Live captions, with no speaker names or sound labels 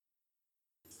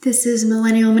This is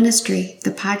Millennial Ministry, the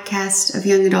podcast of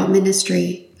young adult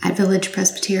ministry at Village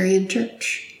Presbyterian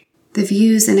Church. The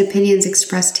views and opinions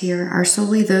expressed here are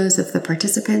solely those of the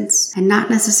participants and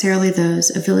not necessarily those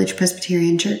of Village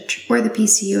Presbyterian Church or the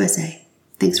PCUSA.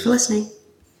 Thanks for listening.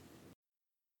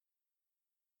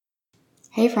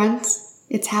 Hey friends,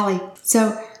 it's Hallie.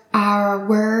 So our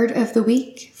word of the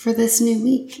week for this new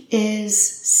week is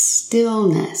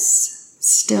stillness.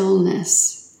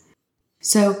 Stillness.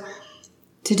 So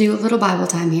to do a little Bible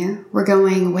time here, we're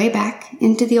going way back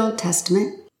into the Old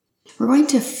Testament. We're going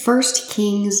to 1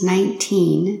 Kings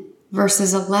 19,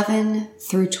 verses 11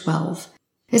 through 12.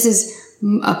 This is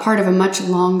a part of a much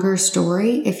longer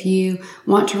story. If you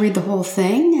want to read the whole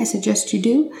thing, I suggest you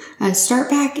do. Start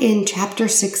back in chapter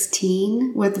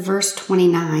 16 with verse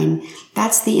 29.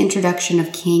 That's the introduction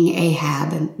of King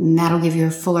Ahab, and that'll give you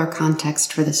a fuller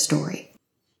context for this story.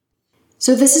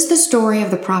 So this is the story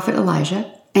of the prophet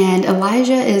Elijah. And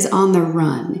Elijah is on the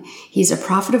run. He's a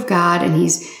prophet of God, and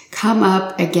he's come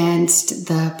up against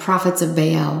the prophets of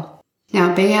Baal.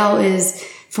 Now, Baal is,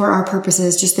 for our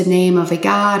purposes, just the name of a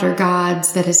god or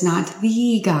gods that is not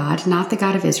the God, not the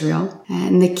God of Israel.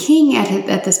 And the king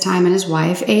at this time and his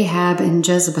wife, Ahab and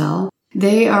Jezebel,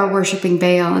 they are worshiping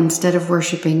Baal instead of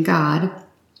worshiping God.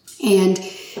 And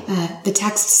the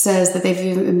text says that they've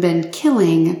even been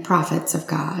killing prophets of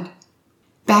God.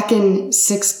 Back in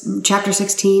chapter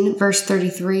 16, verse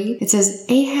 33, it says,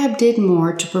 Ahab did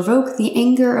more to provoke the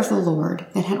anger of the Lord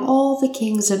than had all the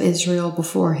kings of Israel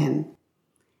before him.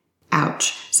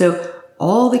 Ouch. So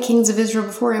all the kings of Israel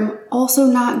before him, also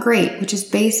not great, which is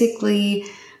basically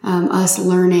us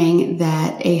learning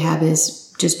that Ahab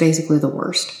is just basically the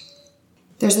worst.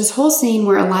 There's this whole scene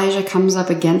where Elijah comes up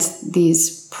against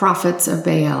these prophets of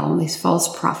Baal, these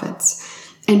false prophets,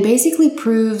 and basically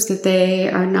proves that they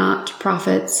are not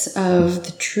prophets of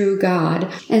the true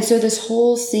God. And so this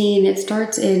whole scene, it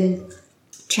starts in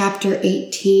chapter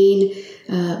 18,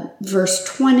 verse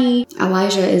 20.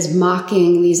 Elijah is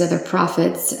mocking these other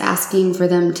prophets, asking for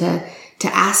them to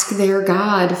ask their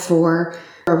God for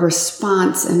a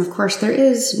response. And of course, there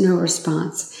is no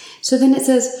response. So then it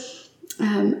says,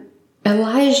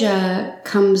 Elijah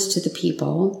comes to the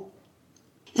people,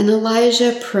 and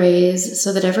Elijah prays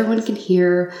so that everyone can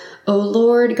hear, O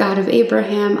Lord, God of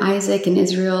Abraham, Isaac, and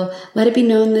Israel, let it be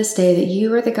known this day that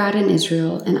you are the God in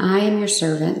Israel, and I am your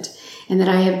servant, and that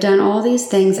I have done all these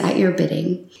things at your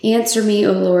bidding. Answer me,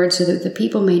 O Lord, so that the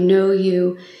people may know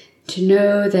you, to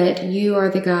know that you are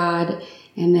the God,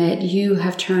 and that you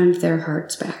have turned their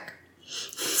hearts back.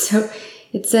 So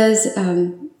it says,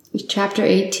 chapter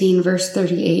 18, verse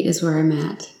 38 is where I'm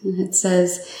at. And it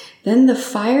says, Then the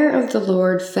fire of the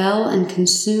Lord fell and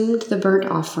consumed the burnt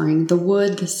offering, the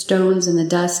wood, the stones, and the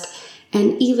dust,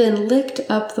 and even licked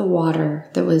up the water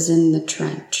that was in the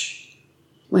trench.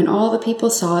 When all the people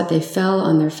saw it, they fell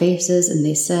on their faces, and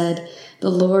they said, The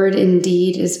Lord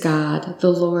indeed is God.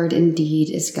 The Lord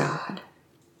indeed is God.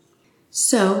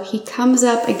 So he comes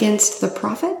up against the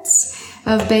prophets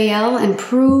of Baal and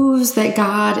proves that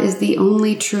God is the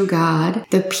only true God.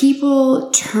 The people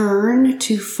turn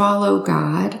to follow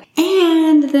God.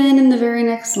 And then in the very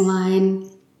next line,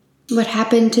 what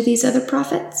happened to these other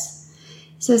prophets?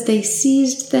 It says they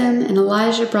seized them, and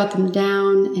Elijah brought them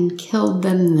down and killed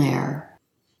them there.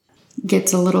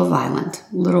 Gets a little violent,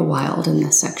 a little wild in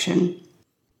this section.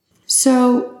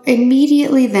 So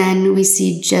immediately then we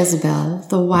see Jezebel,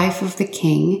 the wife of the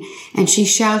king, and she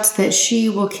shouts that she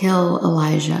will kill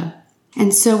Elijah.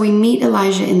 And so we meet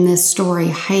Elijah in this story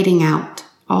hiding out,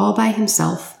 all by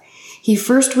himself. He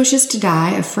first wishes to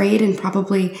die, afraid and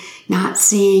probably not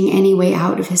seeing any way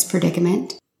out of his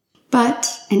predicament.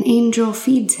 But an angel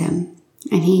feeds him,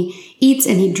 and he eats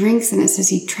and he drinks, and it says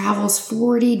he travels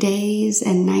 40 days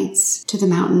and nights to the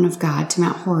mountain of God, to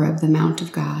Mount Horeb, the Mount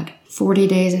of God. 40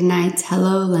 days and nights,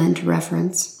 hello, Lent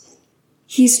reference.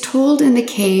 He's told in the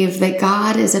cave that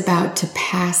God is about to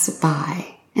pass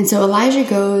by. And so Elijah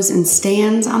goes and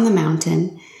stands on the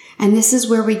mountain, and this is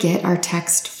where we get our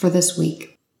text for this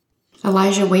week.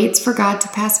 Elijah waits for God to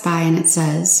pass by, and it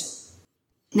says,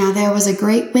 Now there was a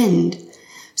great wind,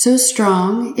 so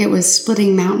strong it was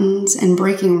splitting mountains and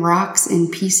breaking rocks in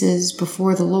pieces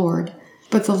before the Lord,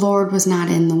 but the Lord was not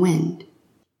in the wind.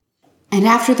 And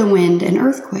after the wind, an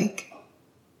earthquake,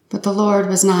 but the Lord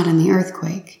was not in the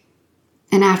earthquake.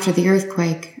 And after the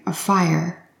earthquake, a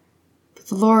fire, but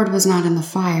the Lord was not in the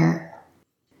fire.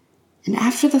 And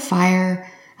after the fire,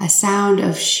 a sound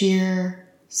of sheer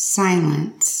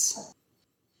silence.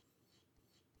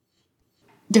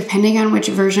 Depending on which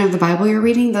version of the Bible you're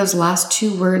reading, those last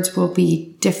two words will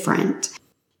be different.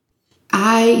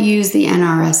 I use the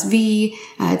NRSV.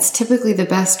 It's typically the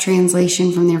best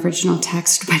translation from the original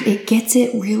text, but it gets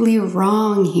it really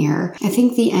wrong here. I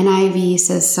think the NIV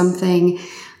says something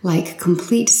like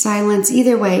complete silence.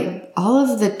 Either way, all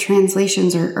of the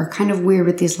translations are kind of weird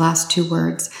with these last two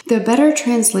words. The better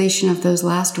translation of those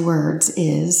last words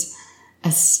is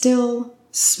a still,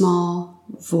 small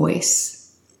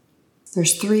voice.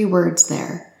 There's 3 words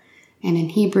there. And in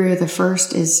Hebrew, the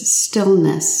first is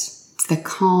stillness. It's the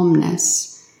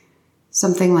calmness.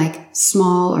 Something like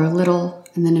small or little,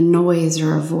 and then a noise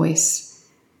or a voice.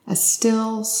 A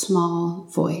still, small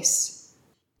voice.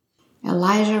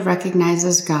 Elijah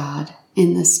recognizes God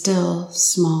in the still,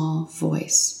 small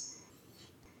voice.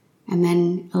 And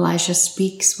then Elisha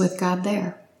speaks with God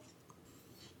there.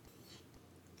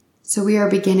 So we are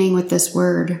beginning with this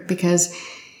word because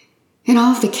in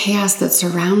all of the chaos that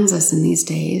surrounds us in these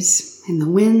days, in the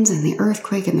winds and the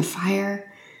earthquake and the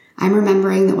fire, I'm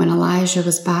remembering that when Elijah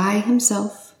was by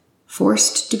himself,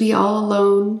 forced to be all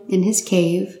alone in his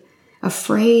cave,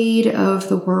 afraid of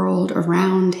the world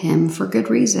around him for good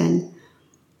reason,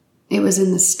 it was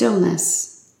in the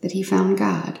stillness that he found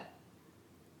God.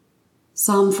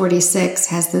 Psalm 46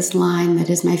 has this line that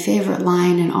is my favorite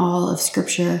line in all of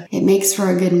Scripture. It makes for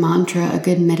a good mantra, a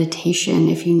good meditation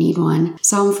if you need one.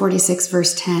 Psalm 46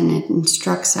 verse 10, it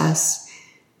instructs us,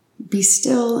 "Be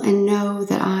still and know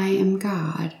that I am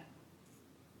God."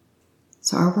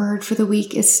 So our word for the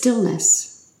week is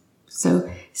stillness. So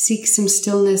seek some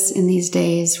stillness in these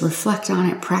days, reflect on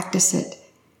it, practice it,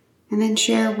 and then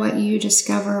share what you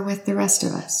discover with the rest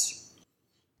of us.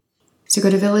 So go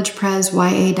to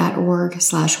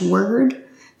villagepresya.org/word,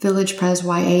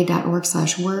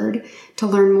 villagepresya.org/word to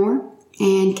learn more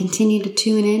and continue to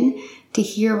tune in to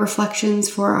hear reflections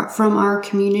from our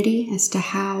community as to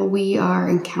how we are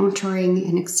encountering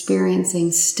and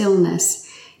experiencing stillness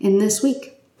in this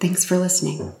week. Thanks for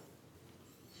listening.